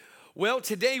Well,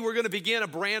 today we're going to begin a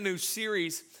brand new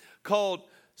series called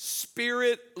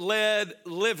Spirit-Led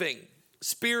Living.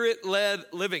 Spirit-Led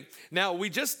Living. Now, we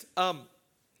just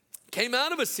came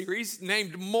out of a series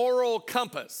named Moral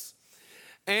Compass.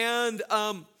 And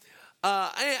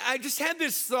I just had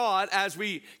this thought as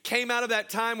we came out of that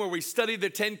time where we studied the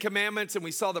Ten Commandments and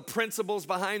we saw the principles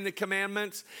behind the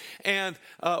commandments, and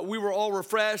we were all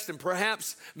refreshed, and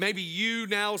perhaps maybe you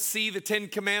now see the Ten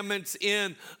Commandments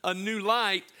in a new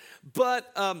light.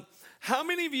 But how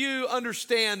many of you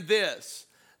understand this?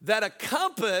 That a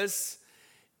compass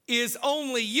is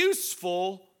only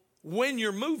useful when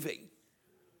you're moving.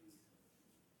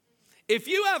 If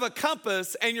you have a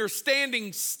compass and you're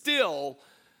standing still,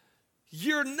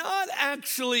 you're not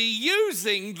actually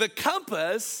using the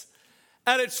compass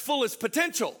at its fullest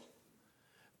potential.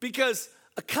 Because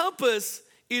a compass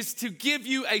is to give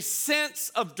you a sense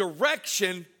of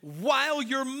direction while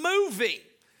you're moving,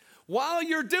 while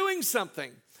you're doing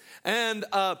something. And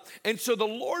so the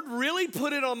Lord really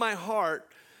put it on my heart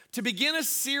to begin a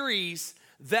series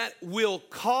that will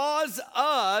cause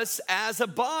us as a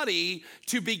body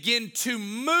to begin to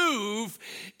move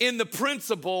in the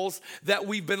principles that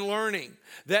we've been learning.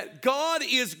 That God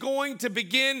is going to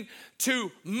begin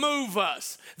to move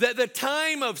us. That the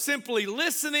time of simply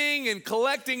listening and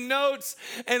collecting notes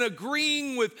and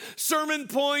agreeing with sermon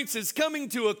points is coming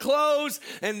to a close,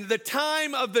 and the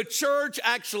time of the church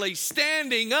actually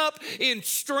standing up in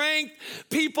strength,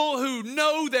 people who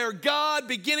know their God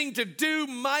beginning to do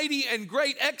mighty and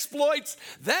great exploits,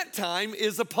 that time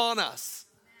is upon us.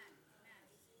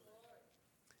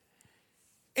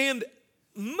 And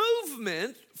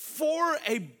movement for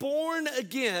a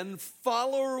born-again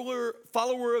follower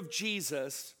of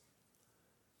Jesus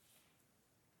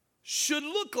should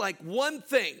look like one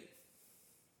thing: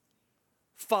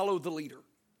 follow the leader.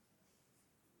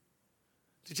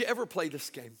 Did you ever play this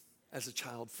game as a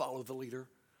child, follow the leader?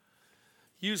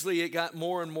 Usually it got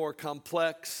more and more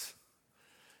complex.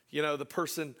 You know, the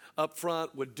person up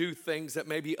front would do things that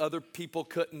maybe other people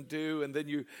couldn't do, and then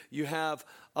you have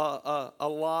a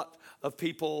lot of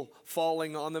people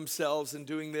falling on themselves and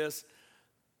doing this.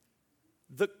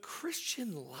 The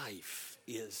Christian life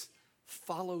is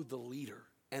follow the leader,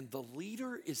 and the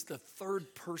leader is the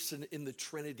third person in the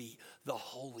Trinity, the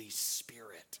Holy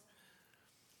Spirit.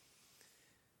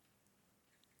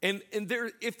 And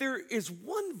if there is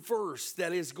one verse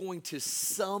that is going to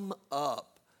sum up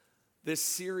this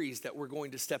series that we're going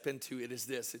to step into, it is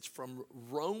this. It's from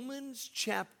Romans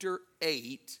chapter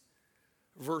 8,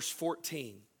 verse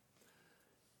 14.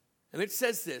 And it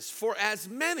says this: for as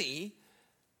many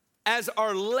as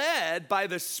are led by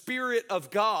the Spirit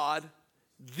of God,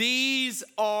 these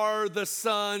are the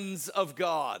sons of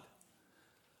God.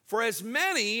 For as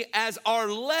many as are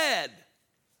led.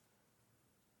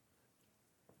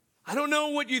 I don't know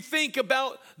what you think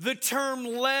about the term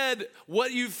led,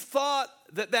 what you've thought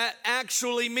that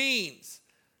actually means.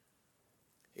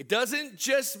 It doesn't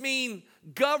just mean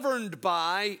governed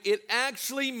by, it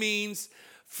actually means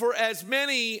for as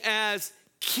many as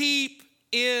keep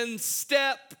in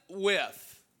step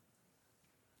with.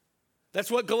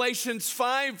 That's what Galatians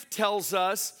 5 tells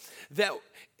us, that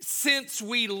since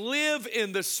we live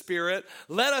in the Spirit,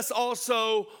 let us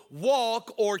also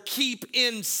walk or keep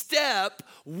in step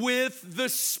with the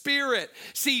Spirit.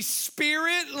 See,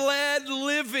 Spirit-led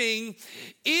living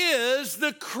is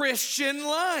the Christian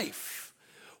life.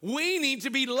 We need to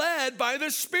be led by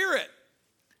the Spirit.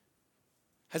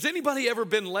 Has anybody ever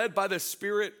been led by the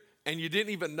Spirit and you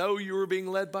didn't even know you were being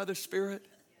led by the Spirit?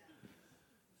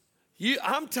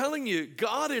 I'm telling you,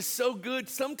 God is so good,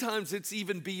 sometimes it's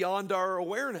even beyond our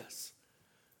awareness.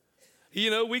 You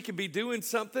know, we could be doing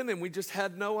something and we just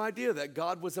had no idea that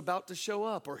God was about to show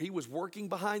up, or he was working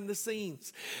behind the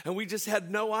scenes, and we just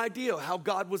had no idea how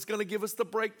God was going to give us the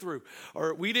breakthrough,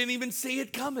 or we didn't even see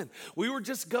it coming. We were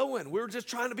just going. We were just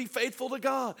trying to be faithful to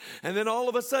God. And then all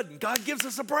of a sudden, God gives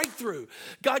us a breakthrough.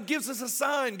 God gives us a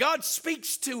sign. God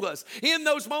speaks to us in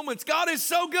those moments. God is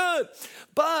so good.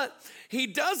 But he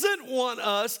doesn't want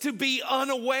us to be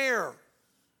unaware.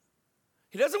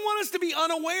 He doesn't want us to be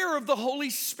unaware of the Holy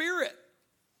Spirit.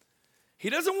 He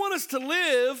doesn't want us to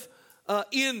live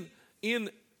in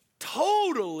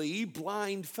totally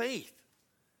blind faith.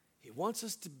 He wants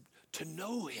us to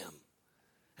know him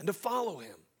and to follow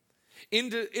him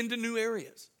into new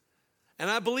areas.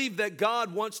 And I believe that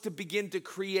God wants to begin to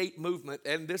create movement.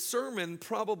 And this sermon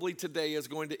probably today is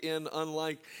going to end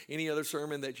unlike any other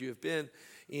sermon that you have been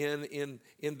in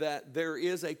that there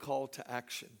is a call to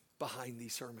action behind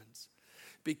these sermons.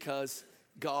 Because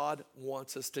God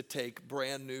wants us to take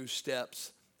brand new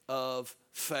steps of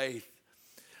faith.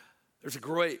 There's a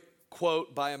great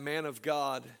quote by a man of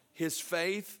God. His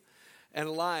faith and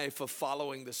life of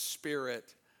following the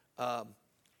Spirit,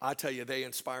 I tell you, they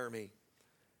inspire me.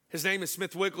 His name is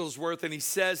Smith Wigglesworth, and he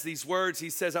says these words. He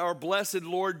says, our blessed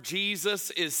Lord Jesus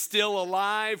is still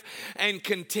alive and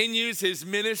continues his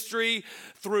ministry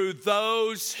through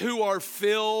those who are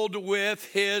filled with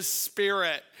his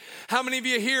Spirit. How many of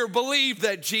you here believe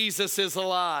that Jesus is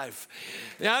alive?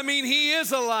 I mean, he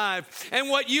is alive. And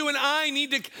what you and I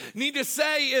need to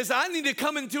say is, I need to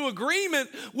come into agreement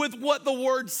with what the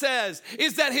word says,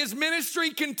 is that his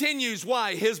ministry continues.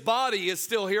 Why? His body is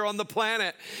still here on the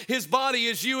planet. His body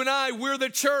is you and I. We're the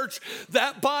church.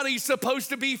 That body's supposed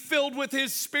to be filled with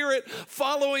his Spirit,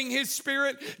 following his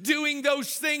Spirit, doing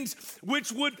those things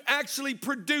which would actually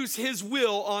produce his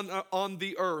will on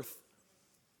the earth.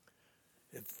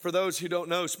 For those who don't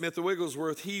know Smith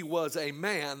Wigglesworth, he was a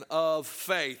man of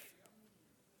faith.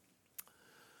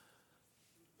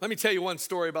 Let me tell you one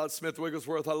story about Smith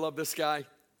Wigglesworth. I love this guy.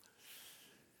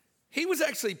 He was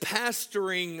actually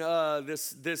pastoring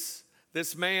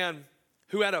this man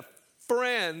who had a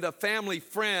family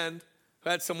friend, who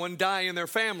had someone die in their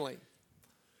family.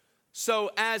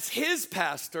 So as his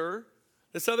pastor,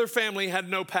 this other family had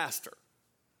no pastor.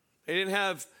 They didn't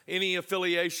have any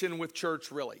affiliation with church,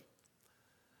 really.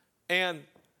 And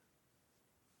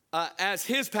as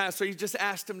his pastor, he just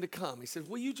asked him to come. He said,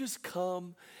 will you just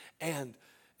come and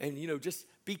just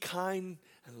be kind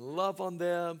and love on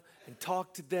them and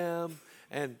talk to them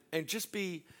and just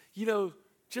be,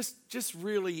 just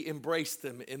really embrace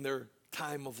them in their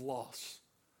time of loss.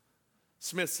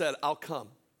 Smith said, I'll come.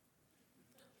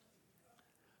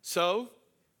 So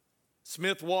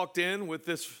Smith walked in with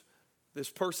this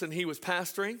person he was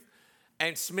pastoring,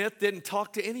 and Smith didn't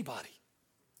talk to anybody.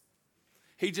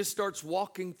 He just starts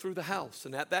walking through the house.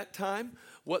 And at that time,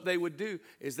 what they would do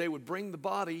is they would bring the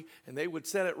body and they would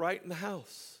set it right in the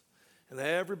house. And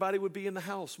everybody would be in the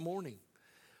house mourning.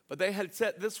 But they had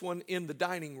set this one in the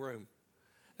dining room.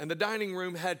 And the dining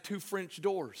room had 2 French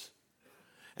doors.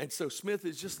 And so Smith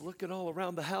is just looking all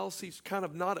around the house. He's kind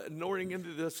of not ignoring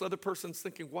into this other person's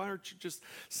thinking, why aren't you just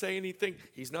saying anything?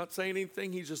 He's not saying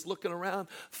anything. He's just looking around.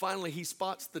 Finally, he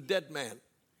spots the dead man.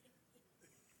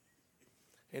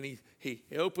 And he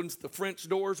opens the French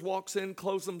doors, walks in,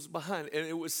 closes them behind. And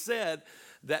it was said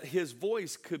that his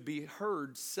voice could be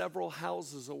heard several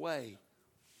houses away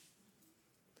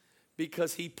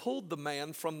because he pulled the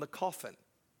man from the coffin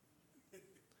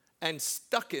and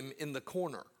stuck him in the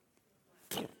corner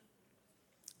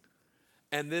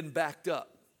and then backed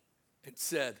up and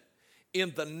said,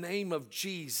 in the name of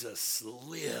Jesus,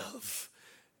 live.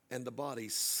 And the body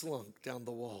slunk down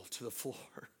the wall to the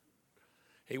floor.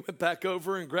 He went back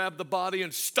over and grabbed the body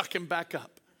and stuck him back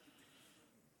up.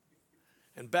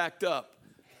 And backed up.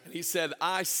 And he said,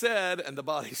 I said, and the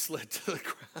body slid to the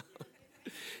ground.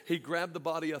 He grabbed the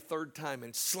body a 3rd time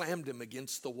and slammed him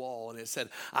against the wall. And it said,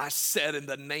 I said, in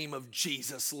the name of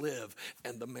Jesus, live.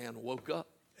 And the man woke up.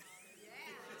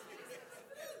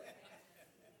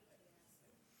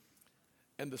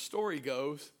 And the story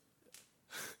goes,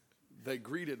 they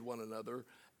greeted one another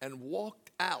and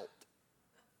walked out.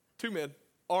 2 men.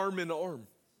 Arm in arm.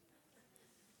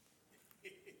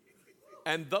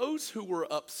 And those who were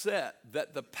upset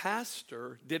that the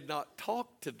pastor did not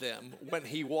talk to them when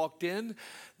he walked in,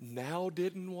 now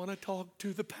didn't want to talk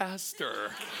to the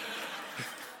pastor.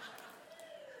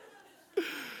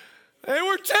 They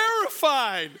were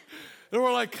terrified. They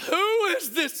were like, who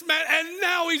is this man? And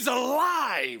now he's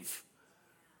alive.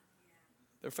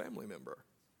 Their family member.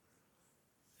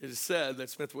 It is said that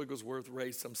Smith Wigglesworth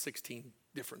raised some 16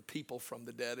 different people from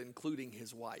the dead, including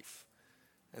his wife.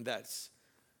 And that's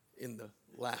in the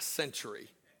last century.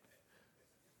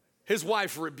 His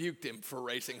wife rebuked him for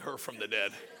raising her from the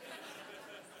dead.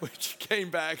 When she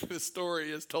came back, the story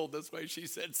is told this way. She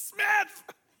said, Smith,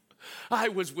 I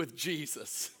was with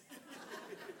Jesus.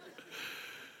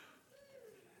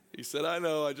 He said, I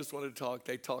know, I just wanted to talk.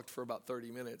 They talked for about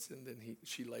 30 minutes, and then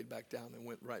she laid back down and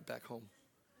went right back home.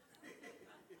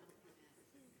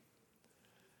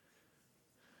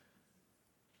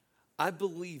 I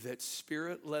believe that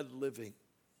Spirit-led living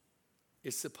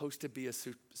is supposed to be a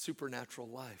supernatural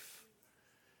life.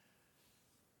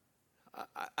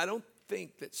 I don't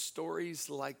think that stories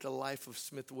like the life of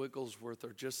Smith Wigglesworth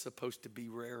are just supposed to be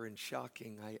rare and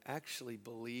shocking. I actually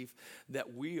believe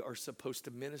that we are supposed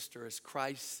to minister, as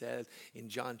Christ said in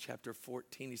John chapter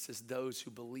 14. He says, those who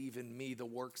believe in me, the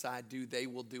works I do, they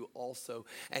will do also.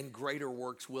 And greater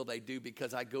works will they do,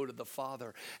 because I go to the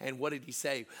Father. And what did he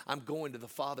say? I'm going to the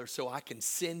Father so I can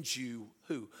send you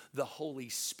who? The Holy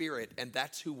Spirit. And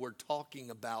that's who we're talking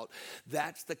about.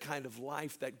 That's the kind of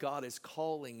life that God is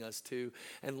calling us to.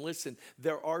 And listen,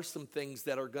 there are some things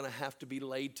that are going to have to be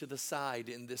laid to the side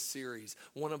in this series.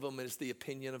 One of them is the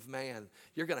opinion of man.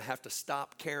 You're going to have to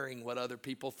stop caring what other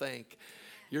people think.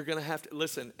 You're going to have to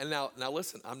listen. And now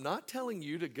listen, I'm not telling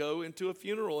you to go into a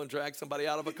funeral and drag somebody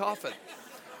out of a coffin.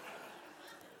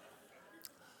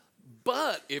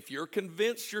 But if you're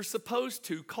convinced you're supposed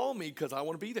to, call me, because I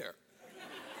want to be there.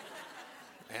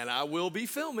 And I will be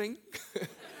filming.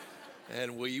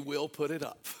 And we will put it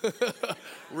up,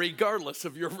 regardless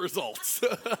of your results.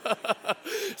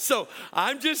 So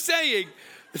I'm just saying,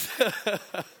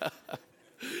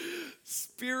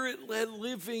 Spirit-led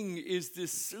living is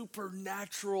this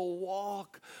supernatural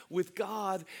walk with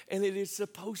God, and it is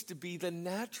supposed to be the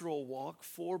natural walk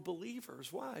for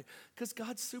believers. Why? Because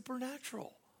God's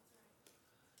supernatural.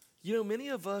 You know, many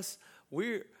of us,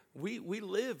 we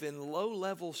live in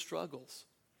low-level struggles.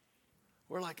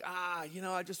 We're like, I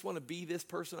just want to be this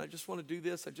person. I just want to do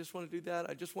this. I just want to do that.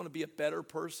 I just want to be a better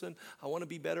person. I want to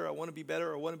be better. I want to be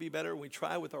better. I want to be better. And we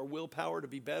try with our willpower to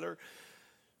be better.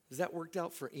 Has that worked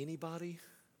out for anybody?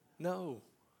 No.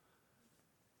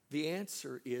 The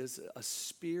answer is a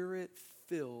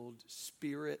Spirit-filled,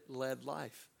 Spirit-led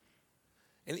life.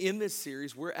 And in this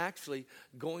series, we're actually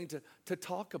going to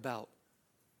talk about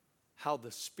how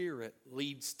the Spirit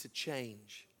leads to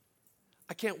change.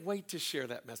 I can't wait to share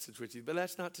that message with you, but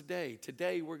that's not today.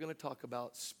 Today, we're going to talk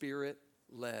about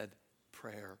Spirit-led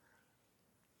prayer.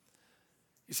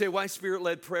 You say, why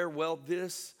Spirit-led prayer? Well,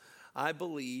 this, I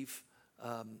believe,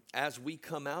 as we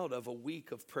come out of a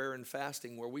week of prayer and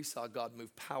fasting where we saw God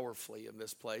move powerfully in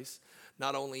this place,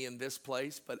 not only in this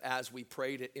place, but as we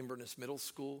prayed at Inverness Middle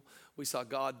School, we saw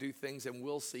God do things, and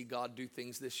we'll see God do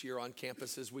things this year on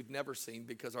campuses we've never seen,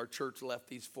 because our church left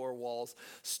these four walls,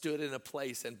 stood in a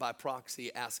place, and by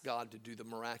proxy asked God to do the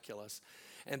miraculous.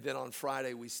 And then on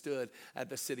Friday, we stood at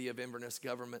the City of Inverness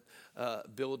government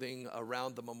building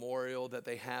around the memorial that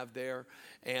they have there.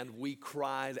 And we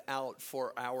cried out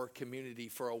for our community,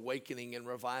 for awakening and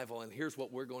revival. And here's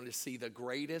what we're going to see: the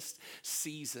greatest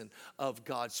season of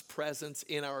God's presence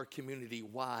in our community.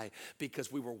 Why?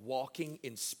 Because we were walking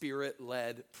in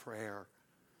Spirit-led prayer.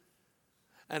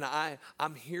 And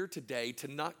I'm here today to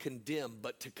not condemn,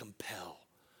 but to compel.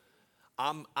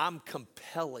 I'm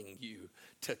compelling you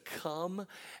to come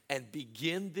and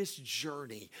begin this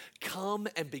journey. Come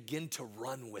and begin to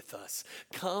run with us.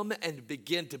 Come and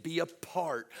begin to be a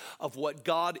part of what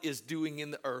God is doing in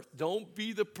the earth. Don't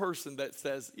be the person that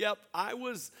says, yep, I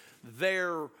was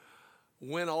there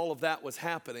when all of that was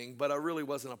happening, but I really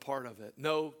wasn't a part of it.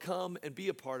 No, come and be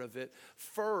a part of it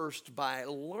first by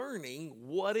learning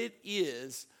what it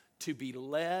is to be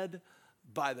led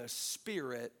by the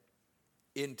Spirit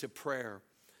into prayer.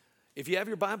 If you have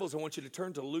your Bibles, I want you to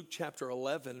turn to Luke chapter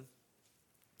 11.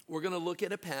 We're going to look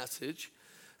at a passage.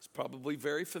 It's probably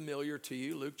very familiar to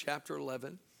you, Luke chapter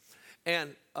 11.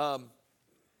 And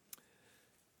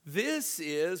this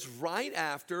is right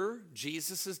after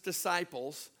Jesus'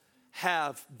 disciples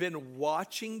have been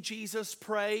watching Jesus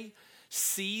pray,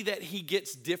 see that he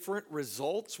gets different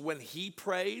results when he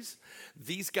prays.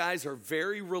 These guys are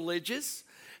very religious,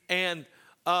 and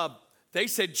they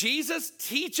said, Jesus,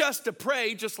 teach us to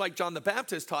pray, just like John the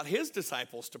Baptist taught his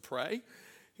disciples to pray.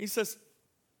 He says,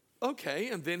 okay,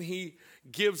 and then he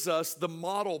gives us the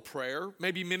model prayer.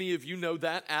 Maybe many of you know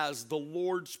that as the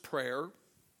Lord's Prayer.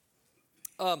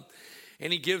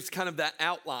 And he gives kind of that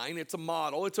outline. It's a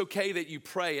model. It's okay that you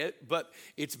pray it, but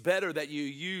it's better that you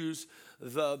use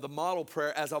the model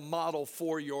prayer as a model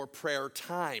for your prayer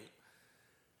time.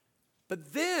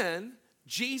 But then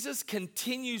Jesus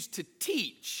continues to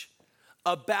teach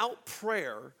about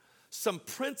prayer, some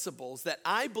principles that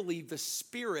I believe the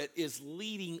Spirit is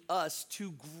leading us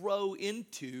to grow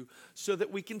into so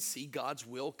that we can see God's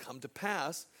will come to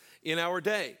pass in our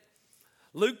day.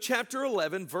 Luke chapter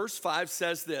 11, verse 5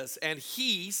 says this, and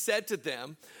he said to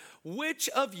them, which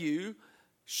of you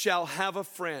shall have a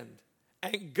friend,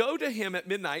 and go to him at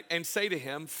midnight and say to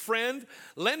him, friend,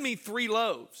 lend me 3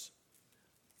 loaves.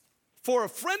 For a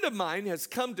friend of mine has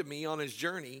come to me on his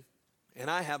journey, and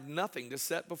I have nothing to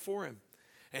set before him.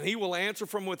 And he will answer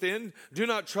from within, do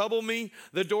not trouble me.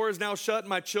 The door is now shut.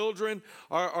 My children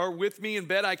are with me in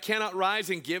bed. I cannot rise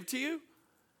and give to you.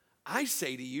 I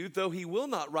say to you, though he will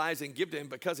not rise and give to him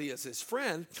because he is his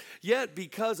friend, yet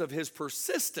because of his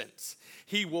persistence,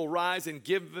 he will rise and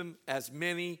give him as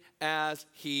many as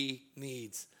he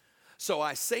needs. So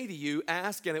I say to you,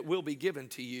 ask and it will be given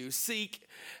to you. Seek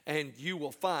and you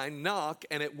will find. Knock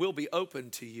and it will be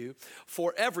opened to you.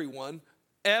 For everyone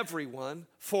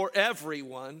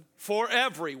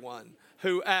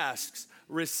who asks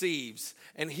receives,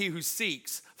 and he who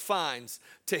seeks finds.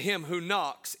 To him who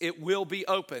knocks, it will be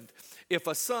opened. If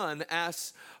a son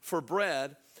asks for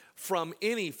bread from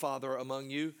any father among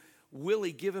you, will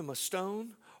he give him a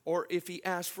stone? Or if he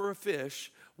asks for a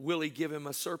fish, will he give him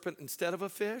a serpent instead of a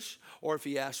fish? Or if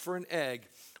he asks for an egg,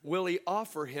 will he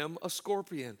offer him a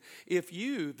scorpion? If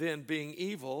you then, being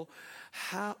evil,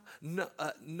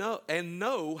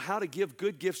 know how to give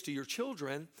good gifts to your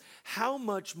children, how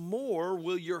much more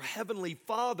will your heavenly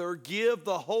Father give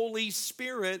the Holy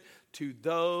Spirit to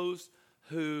those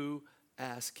who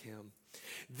ask him?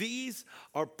 These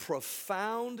are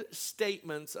profound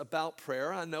statements about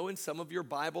prayer. I know in some of your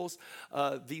Bibles,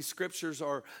 these scriptures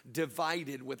are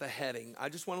divided with a heading. I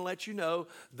just want to let you know,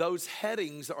 those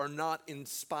headings are not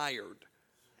inspired.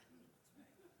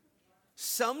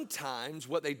 Sometimes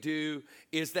what they do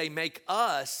is they make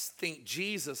us think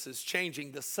Jesus is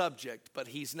changing the subject, but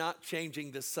he's not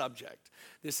changing the subject.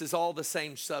 This is all the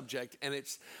same subject, and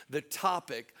it's the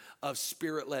topic of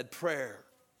Spirit-led prayer.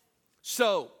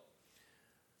 So,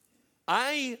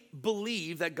 I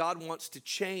believe that God wants to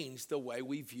change the way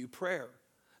we view prayer.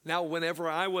 Now, whenever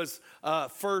I was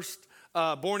first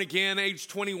born again, age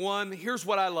 21, here's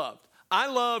what I loved. I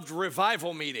loved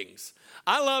revival meetings.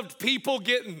 I loved people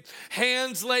getting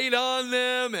hands laid on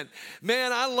them. And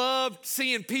man, I loved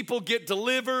seeing people get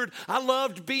delivered. I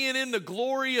loved being in the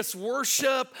glorious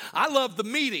worship. I loved the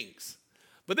meetings.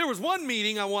 But there was one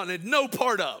meeting I wanted no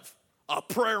part of, a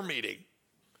prayer meeting.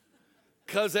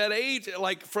 Because at age,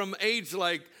 from age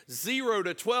 0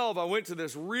 to 12, I went to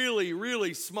this really,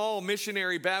 really small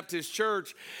missionary Baptist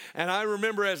church. And I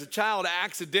remember as a child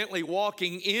accidentally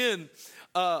walking in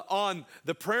on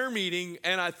the prayer meeting,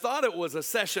 and I thought it was a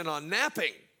session on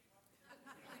napping.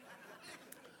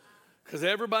 Because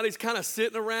everybody's kind of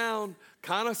sitting around,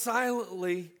 kind of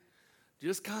silently,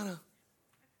 just kind of.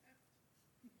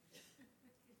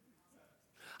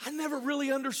 I never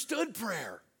really understood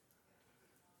prayer.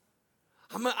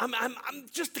 I'm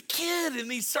just a kid in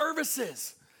these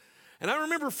services. And I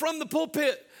remember from the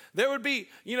pulpit, there would be,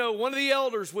 one of the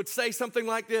elders would say something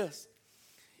like this.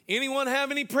 Anyone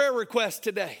have any prayer requests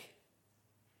today?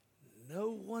 No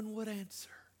one would answer.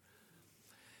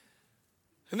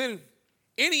 And then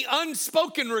any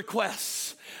unspoken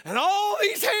requests, and all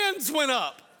these hands went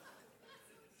up.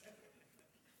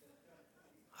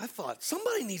 I thought,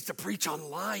 somebody needs to preach on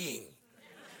lying.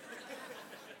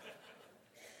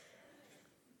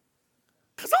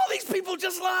 Because all these people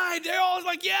just lied. They're always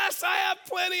like, yes, I have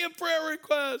plenty of prayer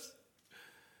requests.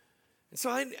 And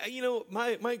so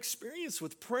my experience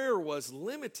with prayer was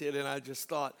limited, and I just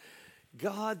thought,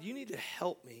 God, you need to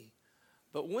help me.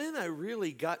 But when I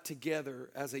really got together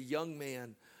as a young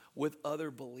man with other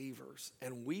believers,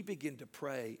 and we began to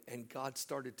pray, and God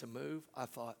started to move, I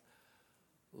thought,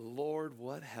 Lord,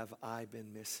 what have I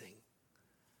been missing?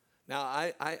 Now,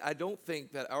 I don't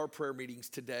think that our prayer meetings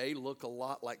today look a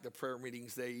lot like the prayer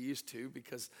meetings they used to,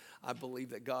 because I believe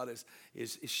that God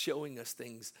is showing us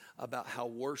things about how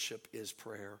worship is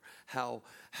prayer, how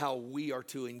we are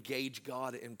to engage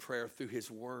God in prayer through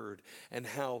his word, and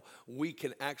how we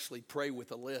can actually pray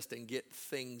with a list and get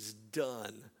things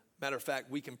done. Matter of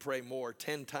fact, we can pray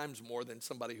 10 times more than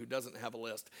somebody who doesn't have a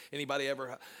list. Anybody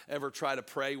ever try to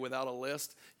pray without a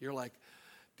list? You're like,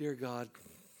 dear God,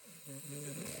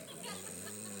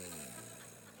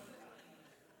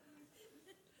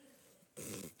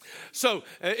 so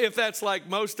if that's like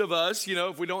most of us,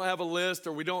 if we don't have a list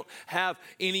or we don't have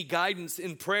any guidance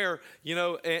in prayer,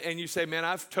 and you say, man,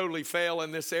 I've totally failed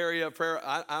in this area of prayer.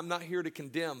 I'm not here to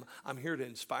condemn. I'm here to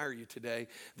inspire you today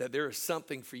that there is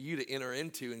something for you to enter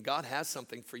into, and God has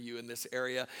something for you in this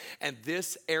area. And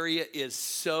this area is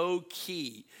so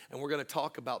key, and we're going to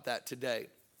talk about that today.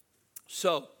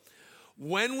 So,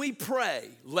 when we pray,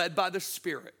 led by the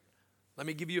Spirit, let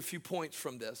me give you a few points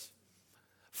from this.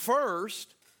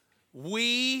 First,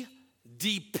 we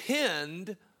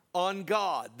depend on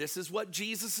God. This is what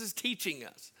Jesus is teaching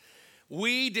us.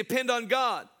 We depend on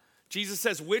God. Jesus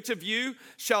says, which of you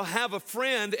shall have a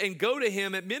friend and go to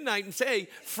him at midnight and say,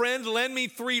 friend, lend me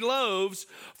 3 loaves,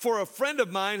 for a friend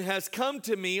of mine has come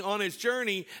to me on his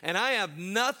journey, and I have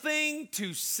nothing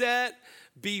to set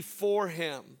before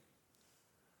him.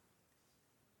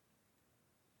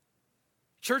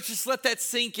 Church, just let that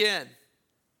sink in.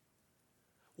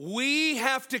 we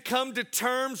have to come to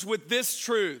terms with this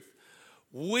truth.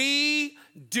 We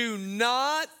do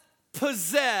not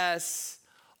possess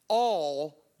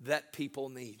all that people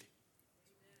need.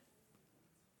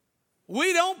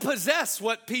 We don't possess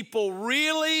what people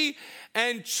really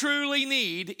and truly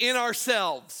need in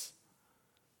ourselves.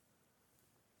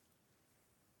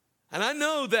 And I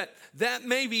know that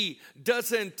maybe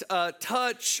doesn't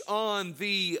touch on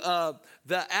the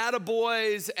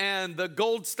attaboys and the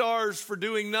gold stars for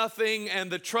doing nothing and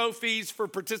the trophies for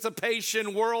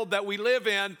participation world that we live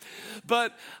in.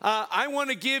 But I want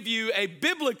to give you a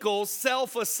biblical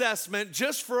self-assessment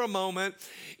just for a moment.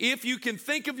 If you can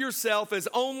think of yourself as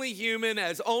only human,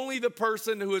 as only the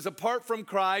person who is apart from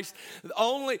Christ,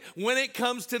 only when it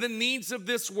comes to the needs of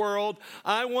this world,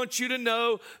 I want you to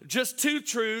know just two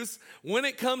truths. When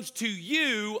it comes to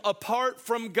you apart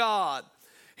from God,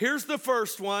 here's the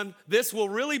first one. This will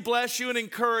really bless you and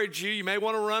encourage you. You may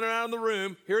want to run around the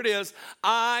room. Here it is.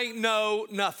 I know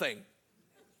nothing.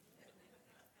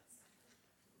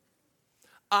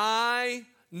 I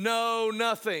know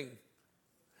nothing.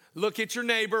 Look at your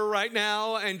neighbor right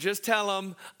now and just tell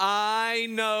him, I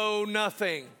know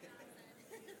nothing.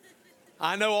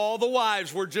 I know all the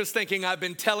wives were just thinking, I've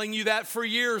been telling you that for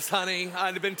years, honey.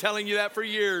 I've been telling you that for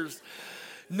years.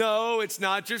 No, it's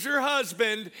not just your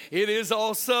husband. It is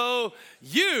also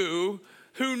you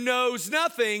who knows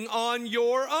nothing on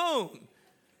your own.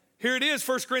 Here it is,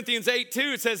 1 Corinthians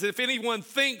 8:2. It says, if anyone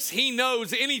thinks he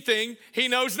knows anything, he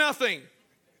knows nothing,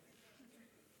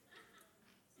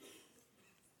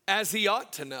 as he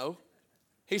ought to know.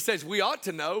 He says we ought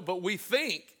to know, but we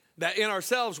think that in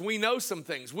ourselves we know some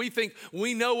things. We think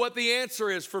we know what the answer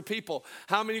is for people.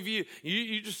 How many of you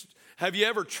have you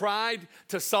ever tried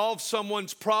to solve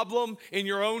someone's problem in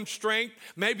your own strength?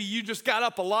 Maybe you just got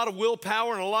up a lot of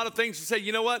willpower and a lot of things to say,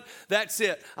 you know what, that's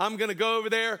it. I'm going to go over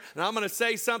there and I'm going to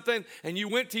say something. And you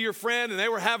went to your friend and they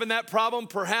were having that problem.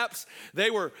 Perhaps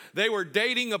they were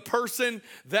dating a person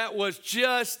that was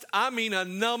just, a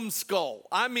numbskull.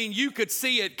 You could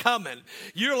see it coming.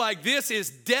 You're like, this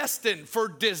is destined for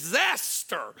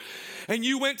disaster. And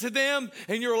you went to them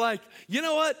and you're like, you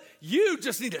know what? You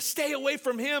just need to stay away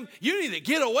from him. You need to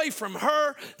get away from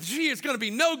her. She is going to be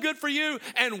no good for you.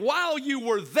 And while you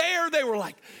were there, they were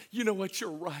like, you know what? You're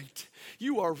right.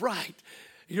 You are right.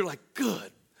 You're like,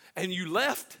 good. And you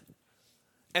left.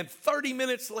 And 30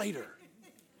 minutes later,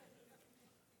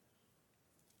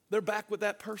 they're back with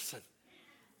that person.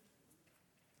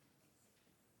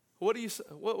 What are you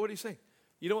saying?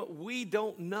 You know what? We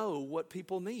don't know what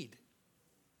people need.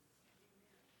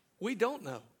 We don't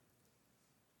know.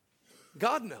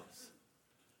 God knows.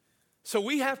 So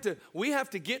we have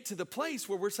to get to the place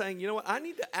where we're saying, you know what, I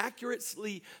need to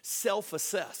accurately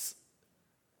self-assess.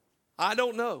 I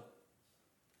don't know.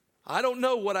 I don't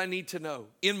know what I need to know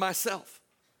in myself.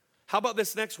 How about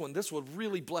this next one? This will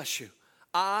really bless you.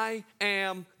 I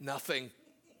am nothing.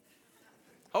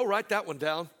 Oh, write that one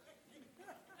down.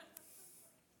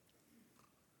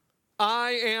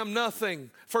 I am nothing.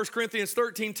 1 Corinthians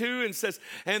 13:2 and says,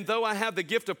 and though I have the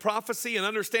gift of prophecy and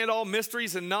understand all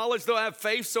mysteries and knowledge, though I have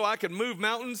faith so I can move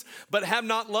mountains, but have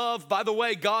not love. By the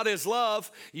way, God is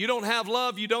love. You don't have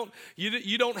love, you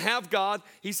don't have God.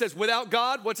 He says, without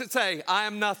God, what's it say? I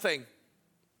am nothing.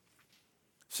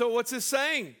 So what's this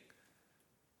saying?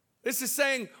 This is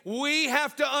saying we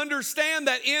have to understand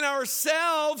that in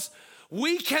ourselves,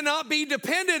 we cannot be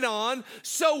dependent on,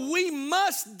 so we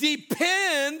must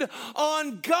depend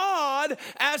on God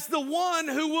as the one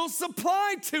who will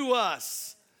supply to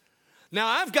us. Now,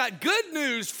 I've got good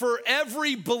news for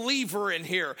every believer in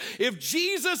here. If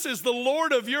Jesus is the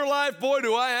Lord of your life, boy,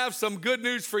 do I have some good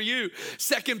news for you.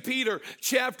 2 Peter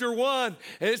chapter 1,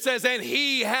 it says, and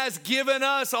he has given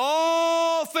us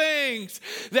all things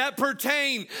that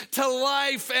pertain to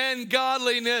life and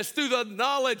godliness through the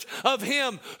knowledge of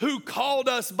him who called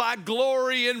us by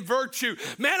glory and virtue.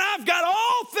 Man, I've got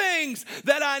all things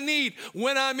that I need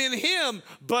when I'm in him,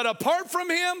 but apart from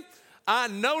him, I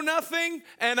know nothing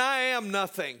and I am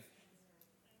nothing.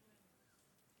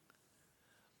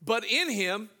 But in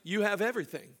him, you have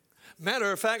everything.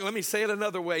 Matter of fact, let me say it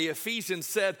another way. Ephesians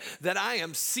said that I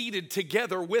am seated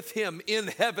together with him in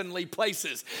heavenly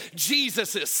places.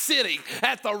 Jesus is sitting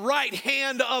at the right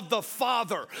hand of the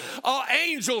Father. All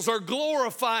angels are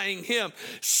glorifying him,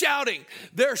 shouting.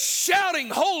 They're shouting,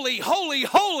 holy, holy,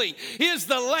 holy is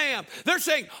the Lamb. They're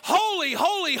saying, holy,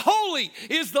 holy, holy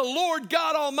is the Lord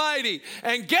God Almighty.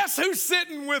 And guess who's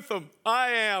sitting with them? I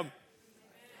am.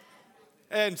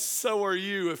 And so are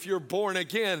you if you're born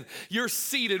again. You're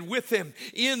seated with him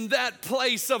in that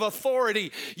place of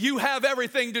authority. You have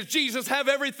everything. Does Jesus have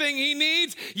everything he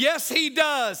needs? Yes, he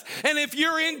does. And if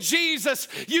you're in Jesus,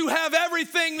 you have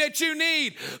everything that you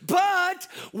need. But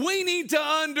we need to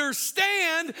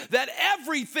understand that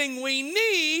everything we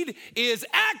need is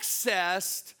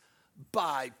accessed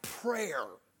by prayer.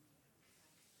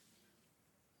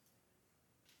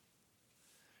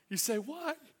 You say,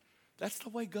 why? That's the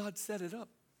way God set it up.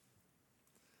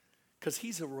 Because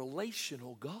he's a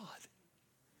relational God.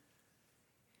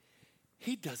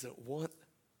 He doesn't want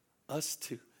us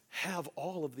to have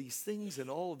all of these things and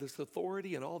all of this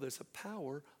authority and all this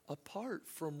power apart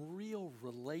from real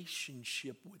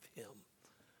relationship with him.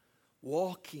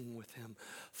 Walking with him,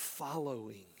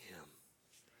 following him.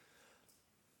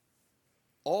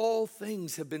 All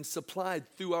things have been supplied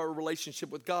through our relationship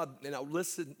with God. And now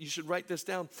listen, you should write this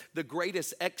down. The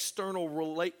greatest external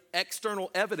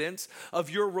evidence of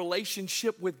your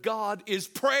relationship with God is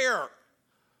prayer.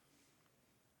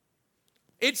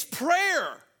 It's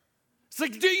prayer. It's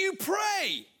like, do you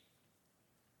pray?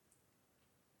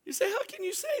 You say, how can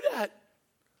you say that?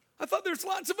 I thought there's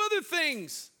lots of other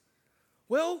things.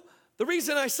 Well, the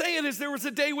reason I say it is there was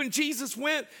a day when Jesus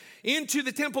went into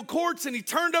the temple courts and he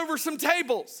turned over some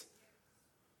tables.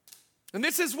 And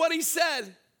this is what he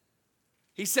said.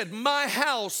 He said, my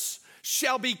house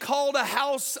shall be called a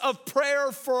house of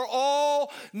prayer for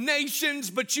all nations,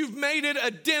 but you've made it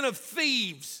a den of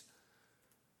thieves.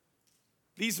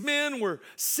 These men were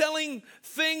selling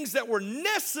things that were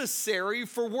necessary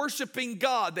for worshiping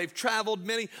God. They've traveled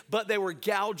many, but they were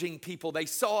gouging people. They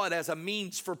saw it as a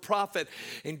means for profit.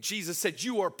 And Jesus said,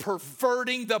 you are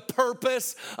perverting the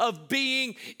purpose of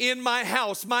being in my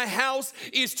house. My house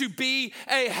is to be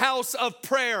a house of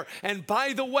prayer. And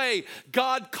by the way,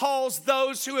 God calls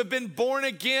those who have been born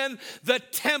again the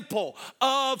temple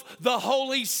of the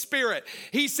Holy Spirit.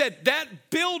 He said that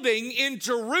building in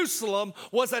Jerusalem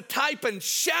was a type and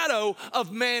shadow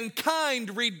of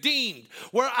mankind redeemed,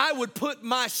 where I would put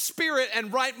my spirit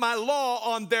and write my law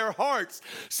on their hearts.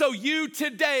 So you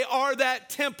today are that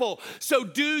temple. So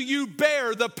do you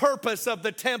bear the purpose of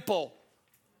the temple?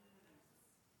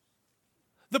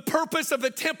 The purpose of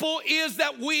the temple is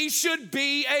that we should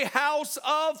be a house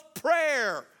of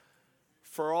prayer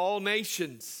for all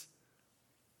nations.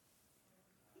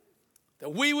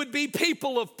 That we would be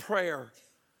people of prayer.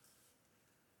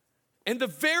 And the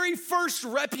very first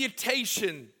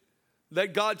reputation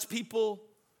that God's people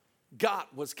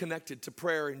got was connected to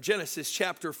prayer. In Genesis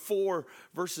chapter 4,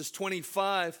 verses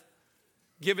 25,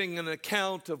 giving an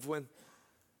account of when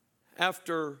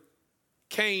after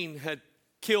Cain had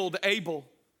killed Abel,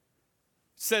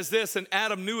 says this, and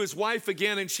Adam knew his wife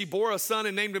again, and she bore a son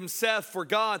and named him Seth, for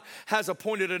God has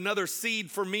appointed another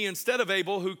seed for me instead of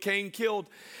Abel, who Cain killed.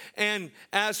 And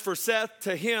as for Seth,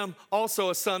 to him also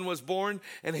a son was born,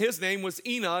 and his name was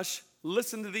Enosh.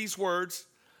 Listen to these words.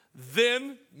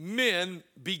 Then men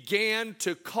began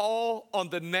to call on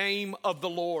the name of the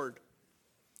Lord.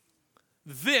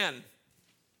 Then,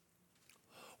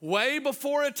 way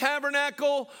before a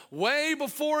tabernacle, way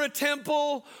before a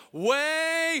temple,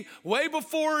 way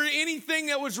before anything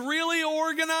that was really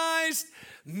organized,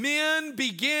 men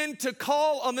begin to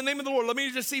call on the name of the Lord. Let me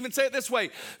just even say it this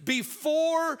way.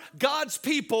 Before God's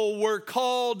people were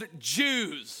called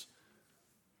Jews,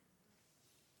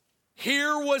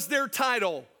 here was their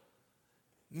title: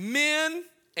 men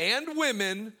and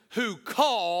women who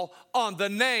call on the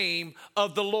name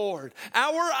of the Lord.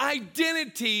 Our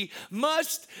identity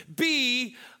must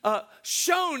be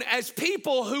shown as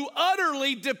people who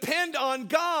utterly depend on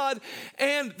God,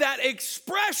 and that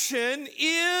expression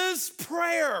is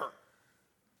prayer.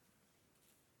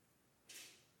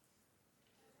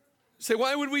 Say,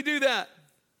 why would we do that?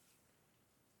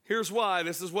 Here's why.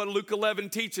 This is what Luke 11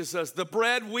 teaches us. The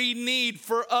bread we need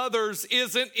for others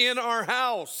isn't in our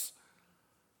house.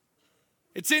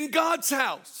 It's in God's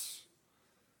house.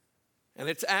 And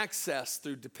it's accessed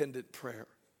through dependent prayer.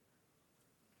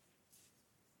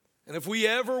 And if we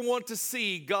ever want to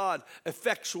see God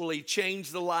effectually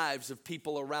change the lives of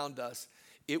people around us,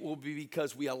 it will be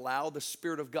because we allow the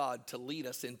Spirit of God to lead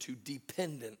us into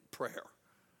dependent prayer.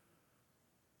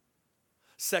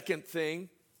 Second thing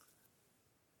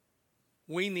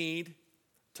we need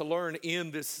to learn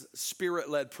in this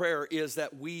Spirit-led prayer is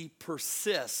that we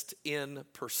persist in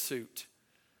pursuit.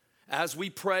 As we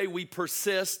pray, we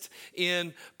persist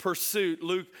in pursuit.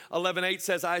 Luke 11:8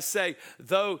 says, I say,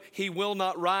 though he will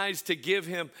not rise to give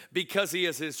him because he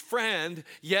is his friend,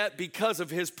 yet because of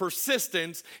his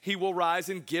persistence, he will rise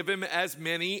and give him as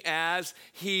many as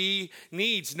he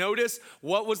needs. Notice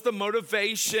what was the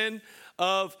motivation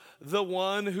of the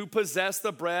one who possessed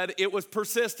the bread. It was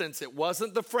persistence. It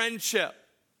wasn't the friendship.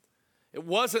 It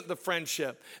wasn't the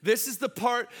friendship. This is the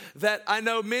part that I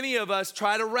know many of us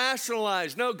try to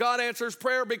rationalize. No, God answers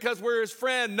prayer because we're his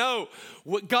friend. No,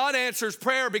 God answers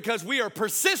prayer because we are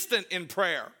persistent in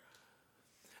prayer.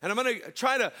 And I'm going to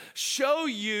try to show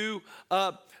you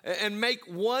and make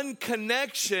one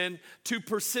connection to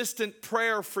persistent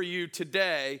prayer for you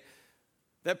today,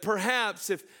 that perhaps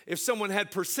if someone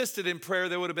had persisted in prayer,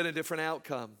 there would have been a different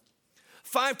outcome.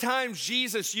 5 times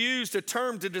Jesus used a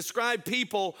term to describe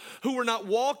people who were not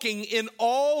walking in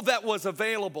all that was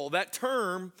available. That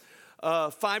term,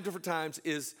 5 different times,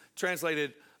 is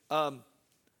translated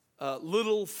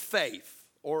little faith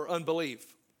or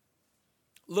unbelief.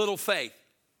 Little faith.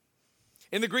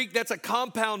 In the Greek, that's a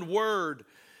compound word,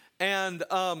 and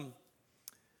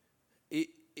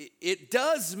it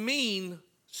does mean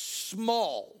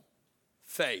small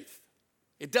faith.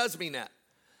 It does mean that.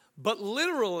 But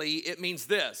literally, it means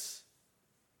this: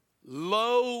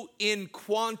 low in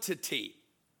quantity,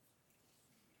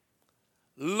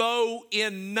 low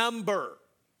in number.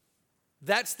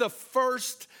 That's the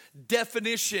first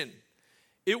definition.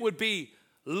 It would be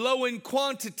low in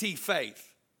quantity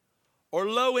faith or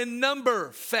low in number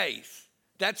faith.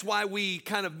 That's why we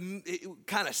kind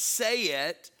of say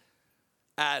it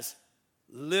as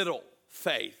little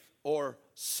faith or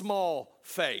small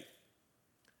faith.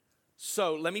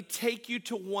 So let me take you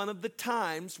to one of the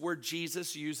times where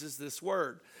Jesus uses this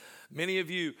word. Many of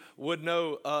you would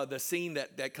know the scene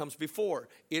that comes before.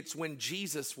 It's when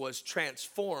Jesus was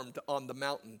transformed on the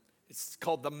mountain. It's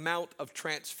called the Mount of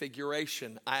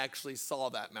Transfiguration. I actually saw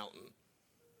that mountain.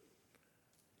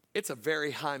 It's a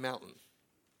very high mountain.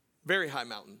 Very high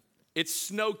mountain. It's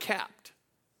snow-capped.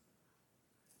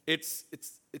 It's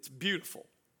beautiful.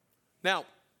 Now,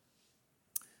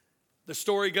 the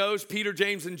story goes, Peter,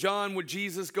 James, and John, with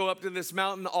Jesus, go up to this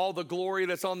mountain. All the glory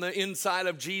that's on the inside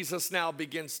of Jesus now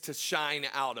begins to shine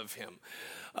out of him.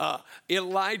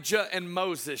 Elijah and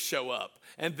Moses show up.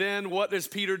 And then what does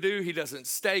Peter do? He doesn't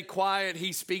stay quiet.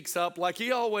 He speaks up like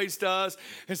he always does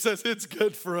and says, it's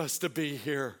good for us to be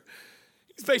here.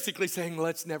 He's basically saying,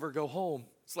 let's never go home.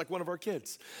 It's like one of our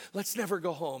kids. Let's never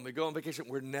go home. We go on vacation.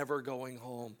 We're never going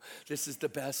home. This is the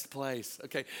best place.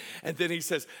 Okay. And then he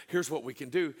says, here's what we can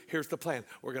do. Here's the plan.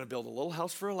 We're going to build a little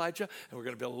house for Elijah, and we're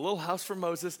going to build a little house for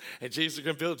Moses, and Jesus is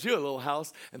going to build you a little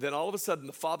house. And then all of a sudden,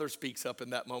 the Father speaks up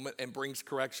in that moment and brings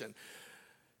correction.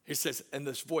 He says, and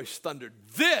this voice thundered,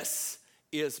 this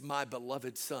is my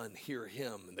beloved Son. Hear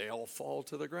him. And they all fall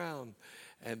to the ground.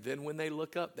 And then when they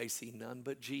look up, they see none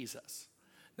but Jesus.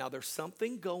 Now, there's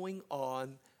something going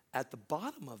on at the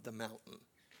bottom of the mountain.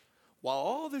 While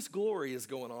all this glory is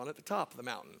going on at the top of the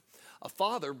mountain, a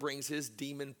father brings his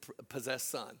demon-possessed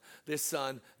son, this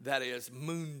son that is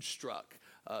moonstruck,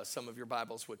 some of your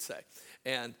Bibles would say.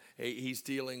 And he's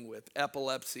dealing with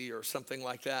epilepsy or something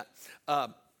like that.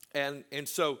 And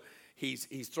so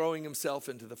he's throwing himself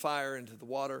into the fire, into the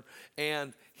water.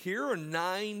 And here are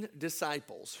 9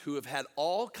 disciples who have had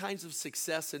all kinds of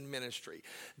success in ministry.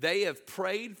 They have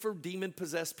prayed for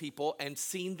demon-possessed people and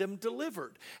seen them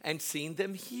delivered and seen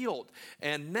them healed.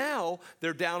 And now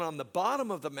they're down on the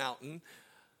bottom of the mountain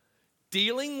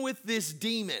dealing with this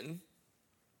demon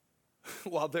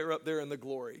while they're up there in the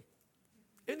glory.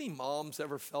 Any moms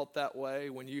ever felt that way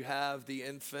when you have the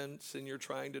infants and you're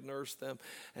trying to nurse them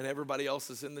and everybody else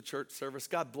is in the church service?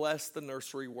 God bless the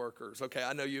nursery workers. Okay,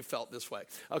 I know you felt this way.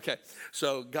 Okay,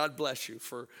 so God bless you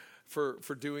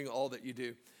for doing all that you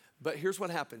do. But here's what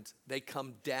happens. They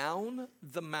come down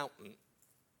the mountain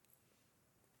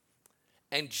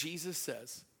and Jesus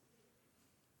says,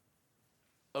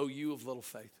 "O you of little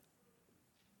faith."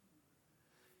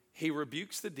 He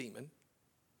rebukes the demon.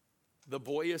 The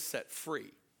boy is set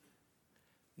free.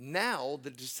 Now the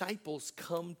disciples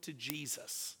come to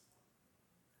Jesus.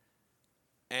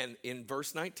 And in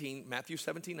verse 19, Matthew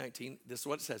 17:19, this is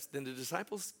what it says. Then the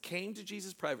disciples came to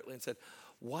Jesus privately and said,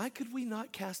 "Why could we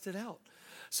not cast it out?"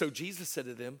 So Jesus said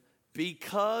to them,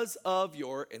 "Because of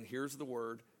your," and here's the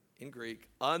word in Greek,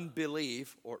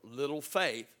 "unbelief," or little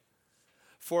faith.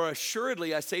 "For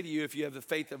assuredly I say to you, if you have the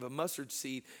faith of a mustard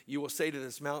seed, you will say to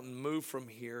this mountain, move from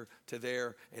here to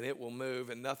there, and it will move,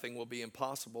 and nothing will be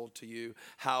impossible to you.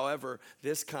 However,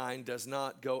 this kind does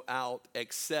not go out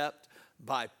except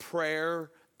by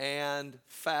prayer and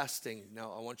fasting."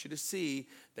 Now, I want you to see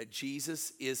that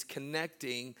Jesus is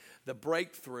connecting the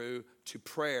breakthrough to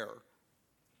prayer.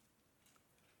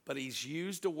 But he's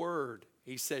used a word.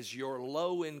 He says, "You're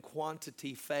low in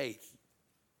quantity faith."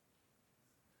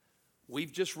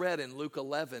 We've just read in Luke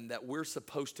 11 that we're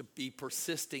supposed to be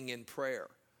persisting in prayer.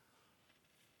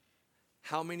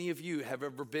 How many of you have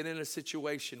ever been in a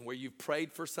situation where you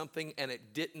prayed for something and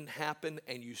it didn't happen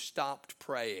and you stopped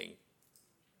praying?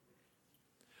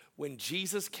 When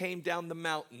Jesus came down the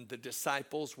mountain, the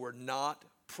disciples were not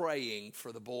praying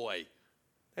for the boy.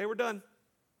 They were done.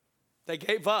 They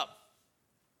gave up.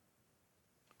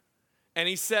 And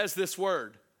he says this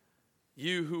word,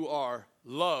 you who are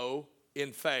low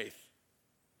in faith.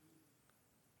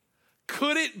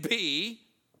 Could it be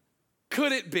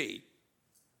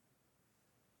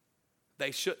they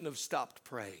shouldn't have stopped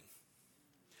praying?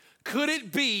 Could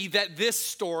it be that this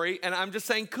story, and I'm just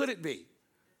saying, could it be?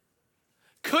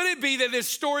 Could it be that this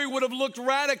story would have looked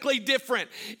radically different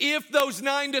if those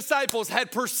 9 disciples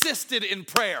had persisted in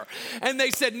prayer? And they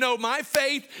said, no, my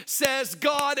faith says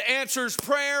God answers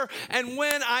prayer. And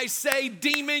when I say,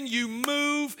 demon, you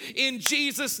move, in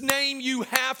Jesus' name, you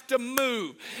have to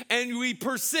move. And we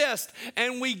persist,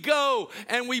 and we go,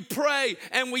 and we pray,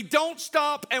 and we don't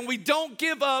stop, and we don't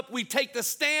give up. We take the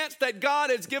stance that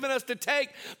God has given us to take,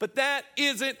 but that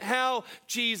isn't how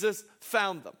Jesus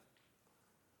found them.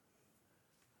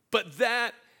 But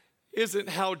that isn't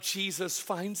how Jesus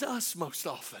finds us most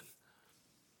often.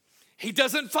 He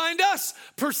doesn't find us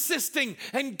persisting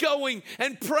and going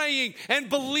and praying and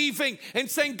believing and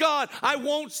saying, God, I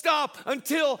won't stop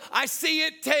until I see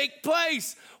it take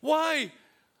place. Why?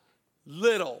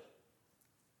 Little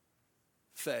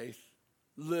faith,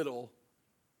 little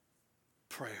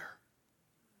prayer.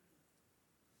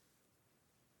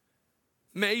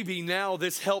 Maybe now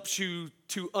this helps you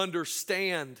to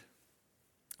understand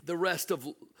the rest of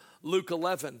Luke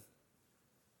 11.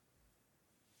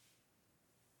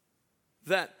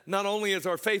 That not only is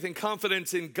our faith and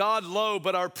confidence in God low,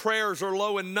 but our prayers are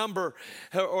low in number,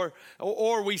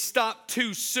 or we stop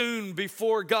too soon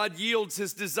before God yields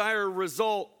his desired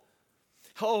result.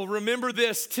 Oh, remember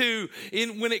this too,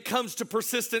 when it comes to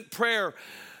persistent prayer,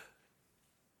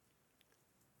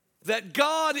 that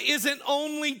God isn't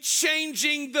only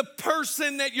changing the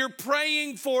person that you're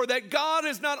praying for, that God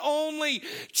is not only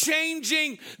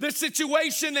changing the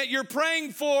situation that you're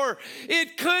praying for,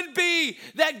 it could be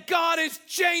that God is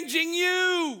changing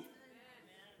you.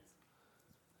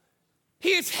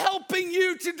 He is helping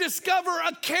you to discover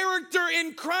a character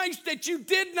in Christ that you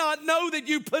did not know that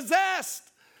you possessed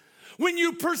when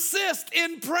you persist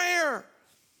in prayer.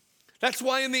 That's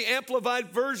why in the Amplified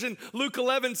Version, Luke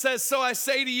 11 says, so I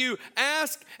say to you,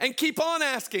 ask and keep on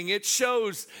asking. It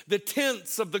shows the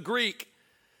tense of the Greek.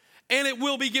 And it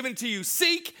will be given to you.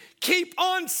 Seek, keep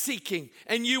on seeking,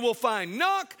 and you will find.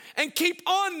 Knock and keep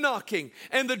on knocking,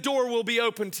 and the door will be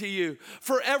open to you.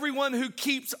 For everyone who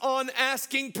keeps on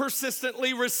asking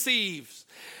persistently receives.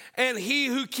 And he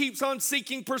who keeps on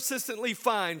seeking persistently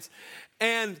finds.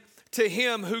 And to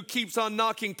him who keeps on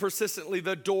knocking persistently,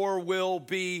 the door will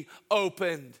be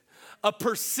opened. A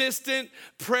persistent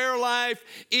prayer life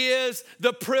is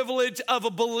the privilege of a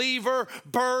believer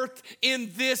birthed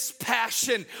in this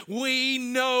passion. We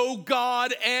know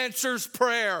God answers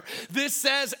prayer. This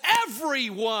says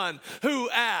everyone who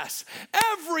asks,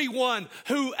 everyone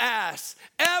who asks,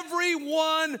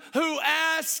 everyone who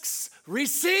asks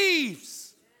receives.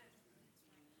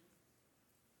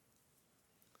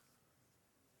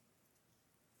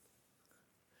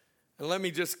 And let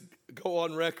me just go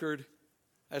on record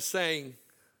as saying,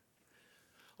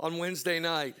 on Wednesday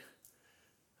night,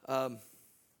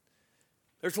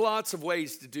 there's lots of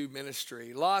ways to do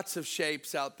ministry, lots of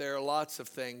shapes out there, lots of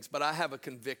things, but I have a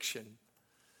conviction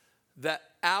that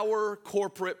our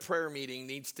corporate prayer meeting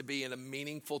needs to be in a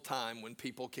meaningful time when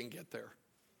people can get there.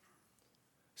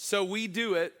 So we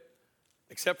do it,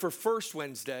 except for First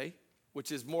Wednesday, which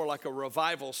is more like a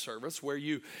revival service where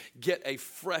you get a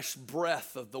fresh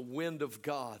breath of the wind of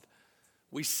God.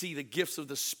 We see the gifts of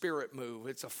the Spirit move.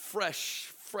 It's a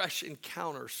fresh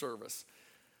encounter service.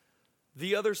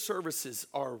 The other services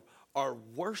are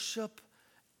worship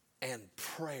and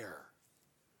prayer.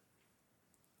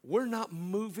 We're not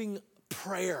moving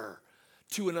prayer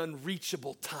to an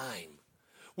unreachable time.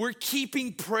 We're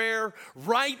keeping prayer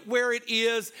right where it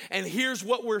is, and here's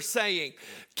what we're saying.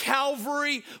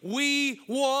 Calvary, we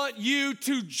want you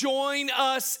to join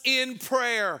us in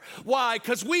prayer. Why?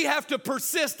 Because we have to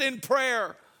persist in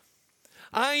prayer.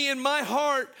 I, in my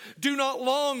heart, do not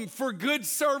long for good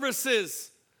services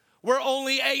where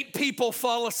only 8 people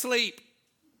fall asleep.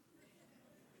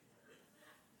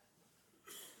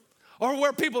 Or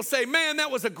where people say, man, that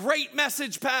was a great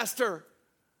message, Pastor.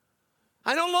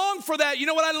 I don't long for that. You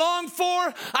know what I long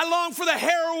for? I long for the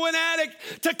heroin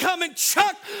addict to come and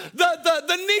chuck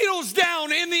the needles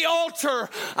down in the altar.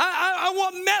 I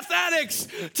want meth addicts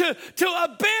to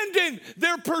abandon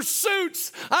their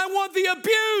pursuits. I want the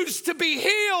abused to be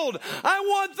healed. I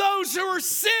want those who are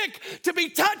sick to be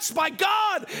touched by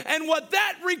God. And what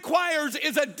that requires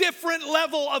is a different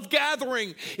level of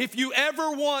gathering. If you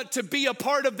ever want to be a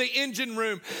part of the engine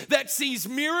room that sees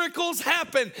miracles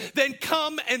happen, then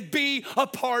come and be a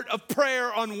part of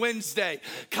prayer on Wednesday.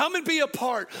 Come and be a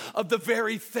part of the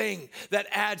very thing that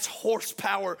adds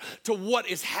horsepower to what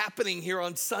is happening here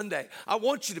on Sunday. I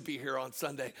want you to be here on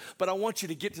Sunday, but I want you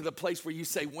to get to the place where you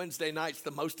say Wednesday night's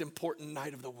the most important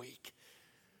night of the week,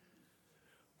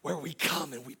 where we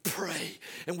come and we pray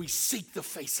and we seek the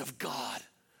face of God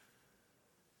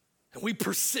and we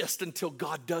persist until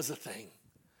God does a thing.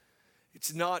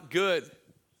 It's not good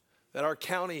that our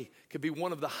county could be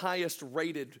one of the highest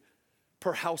rated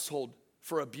per household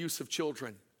for abuse of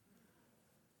children.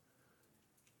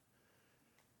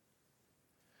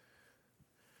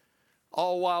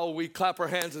 All while we clap our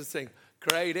hands and sing,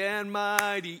 great and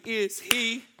mighty is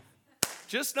he.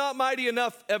 Just not mighty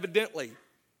enough, evidently.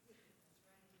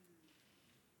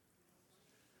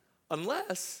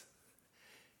 Unless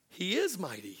he is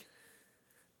mighty.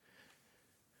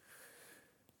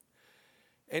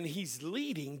 And he's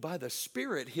leading by the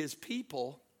Spirit his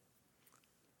people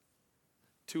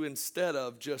to, instead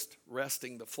of just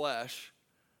resting the flesh,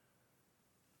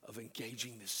 of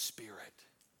engaging the Spirit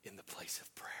in the place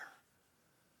of prayer.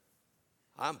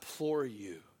 I implore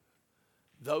you,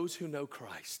 those who know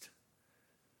Christ,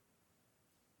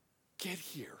 get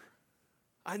here.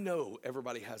 I know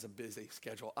everybody has a busy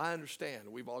schedule. I understand.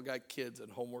 We've all got kids and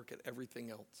homework and everything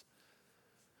else.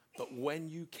 But when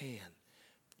you can,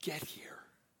 get here.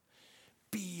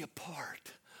 Be a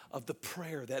part of the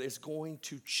prayer that is going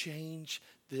to change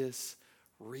this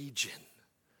region.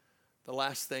 The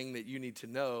last thing that you need to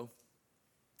know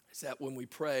is that when we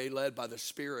pray, led by the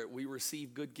Spirit, we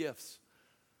receive good gifts.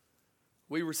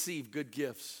 We receive good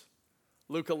gifts.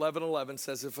 Luke 11:11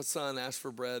 says, if a son asks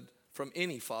for bread from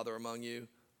any father among you,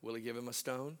 will he give him a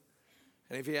stone?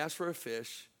 And if he asks for a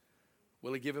fish,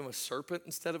 will he give him a serpent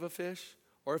instead of a fish?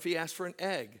 Or if he asks for an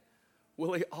egg,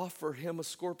 will he offer him a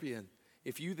scorpion?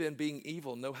 If you then, being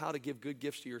evil, know how to give good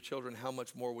gifts to your children, how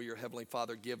much more will your heavenly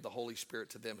Father give the Holy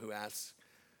Spirit to them who ask?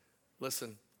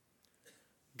 Listen,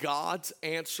 God's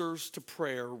answers to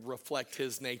prayer reflect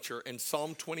his nature. And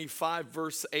Psalm 25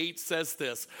 verse 8 says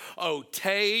this, oh,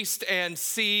 taste and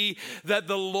see that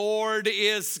the Lord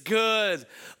is good.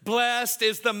 Blessed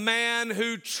is the man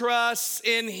who trusts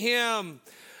in him.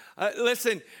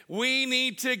 Listen, we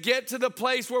need to get to the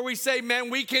place where we say,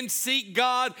 man, we can seek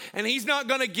God and he's not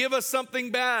going to give us something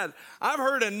bad. I've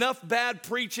heard enough bad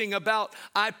preaching about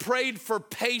I prayed for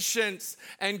patience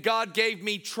and God gave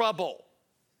me trouble.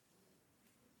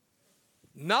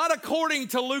 Not according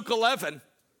to Luke 11.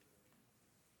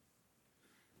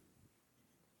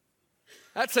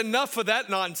 That's enough of that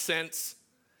nonsense.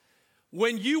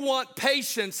 When you want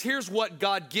patience, here's what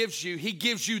God gives you. He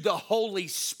gives you the Holy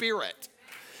Spirit.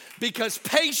 Because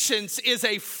patience is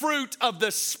a fruit of the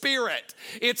Spirit.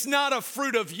 It's not a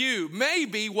fruit of you.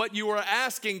 Maybe what you are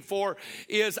asking for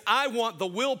is, I want the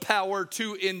willpower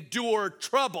to endure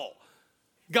trouble.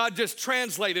 God just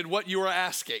translated what you are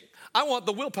asking. I want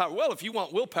the willpower. Well, if you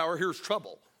want willpower, here's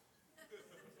trouble.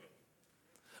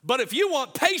 But if you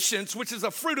want patience, which is a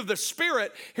fruit of the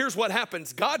Spirit, here's what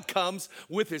happens. God comes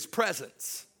with his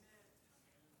presence.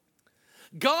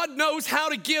 God knows how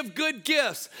to give good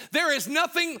gifts. There is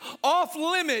nothing off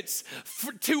limits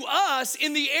to us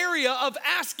in the area of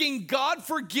asking God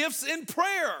for gifts in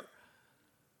prayer.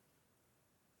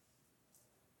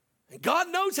 And God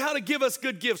knows how to give us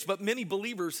good gifts, but many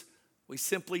believers, we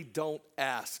simply don't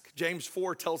ask. James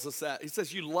 4 tells us that. He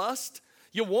says, you lust,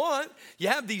 you want, you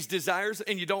have these desires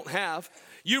and you don't have.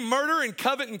 You murder and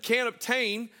covet and can't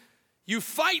obtain. You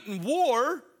fight and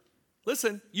war.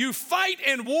 Listen, you fight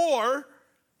and war.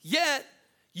 Yet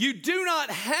you do not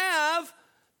have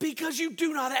because you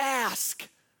do not ask.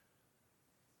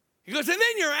 He goes, and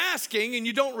then you're asking and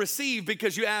you don't receive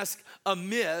because you ask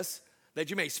amiss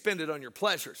that you may spend it on your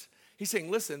pleasures. He's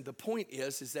saying, listen, the point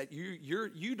is that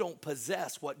you don't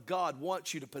possess what God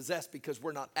wants you to possess because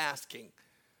we're not asking.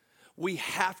 We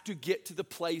have to get to the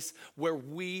place where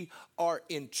we are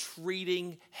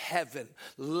entreating heaven,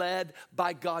 led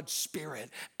by God's Spirit,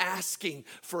 asking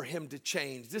for him to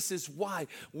change. This is why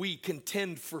we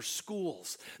contend for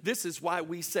schools. This is why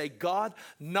we say, God,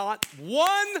 not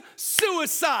one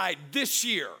suicide this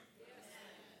year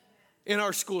in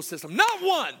our school system. Not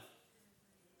one.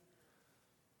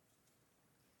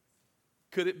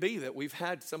 Could it be that we've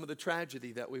had some of the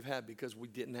tragedy that we've had because we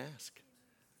didn't ask?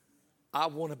 I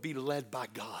want to be led by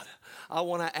God. I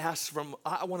want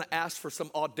to ask for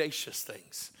some audacious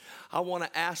things. I want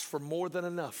to ask for more than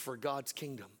enough for God's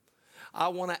kingdom. I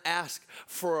want to ask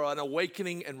for an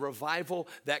awakening and revival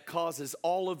that causes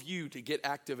all of you to get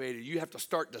activated. You have to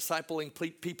start discipling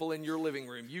people in your living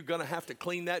room. You're going to have to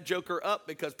clean that joker up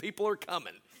because people are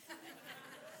coming.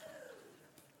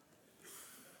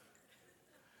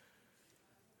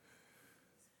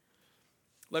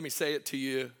 Let me say it to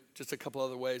you just a couple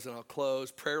other ways and I'll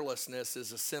close. Prayerlessness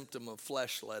is a symptom of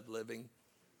flesh-led living.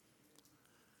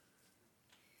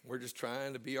 We're just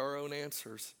trying to be our own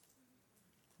answers.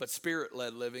 But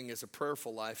spirit-led living is a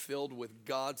prayerful life filled with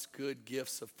God's good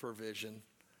gifts of provision.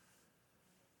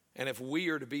 And if we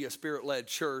are to be a spirit-led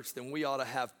church, then we ought to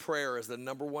have prayer as the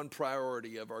number one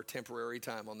priority of our temporary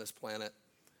time on this planet,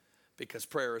 because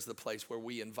prayer is the place where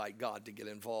we invite God to get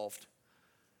involved.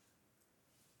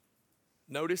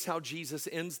 Notice how Jesus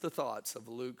ends the thoughts of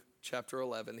Luke chapter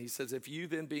 11. He says, if you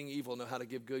then being evil know how to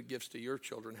give good gifts to your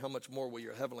children, how much more will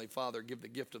your heavenly Father give the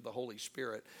gift of the Holy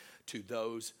Spirit to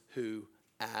those who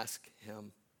ask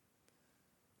him?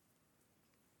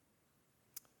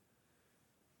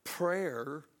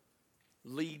 Prayer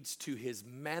leads to his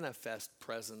manifest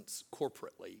presence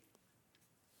corporately.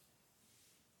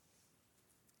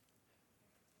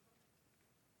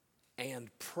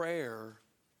 And prayer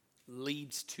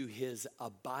leads to his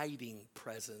abiding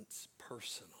presence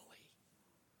personally.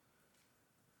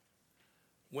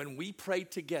 When we pray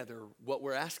together, what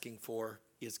we're asking for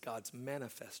is God's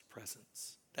manifest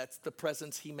presence. That's the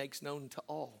presence he makes known to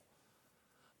all.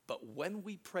 But when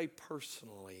we pray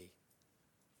personally,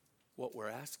 what we're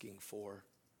asking for,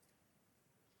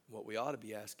 what we ought to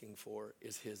be asking for,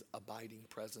 is his abiding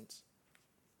presence.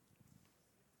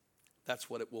 That's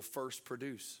what it will first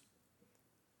produce.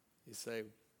 You say,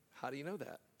 how do you know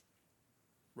that?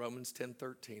 Romans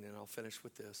 10:13, and I'll finish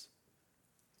with this.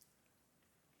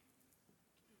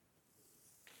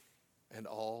 And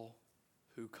all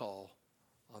who call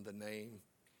on the name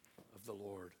of the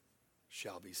Lord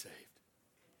shall be saved.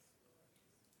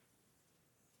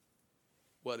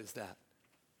 What is that?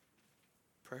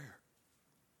 Prayer.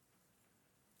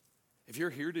 If you're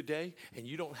here today and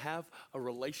you don't have a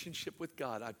relationship with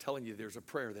God, I'm telling you there's a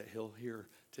prayer that he'll hear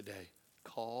today.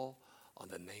 Call on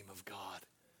the name of God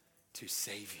to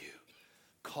save you.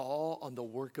 Call on the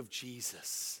work of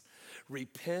Jesus.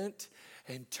 Repent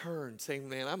and turn, saying,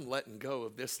 man, I'm letting go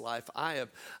of this life. I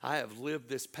have lived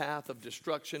this path of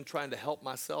destruction, trying to help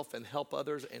myself and help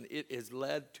others, and it has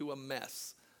led to a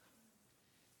mess.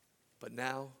 But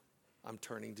now I'm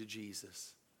turning to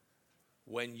Jesus.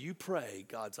 When you pray,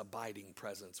 God's abiding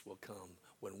presence will come.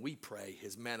 When we pray,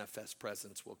 his manifest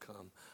presence will come.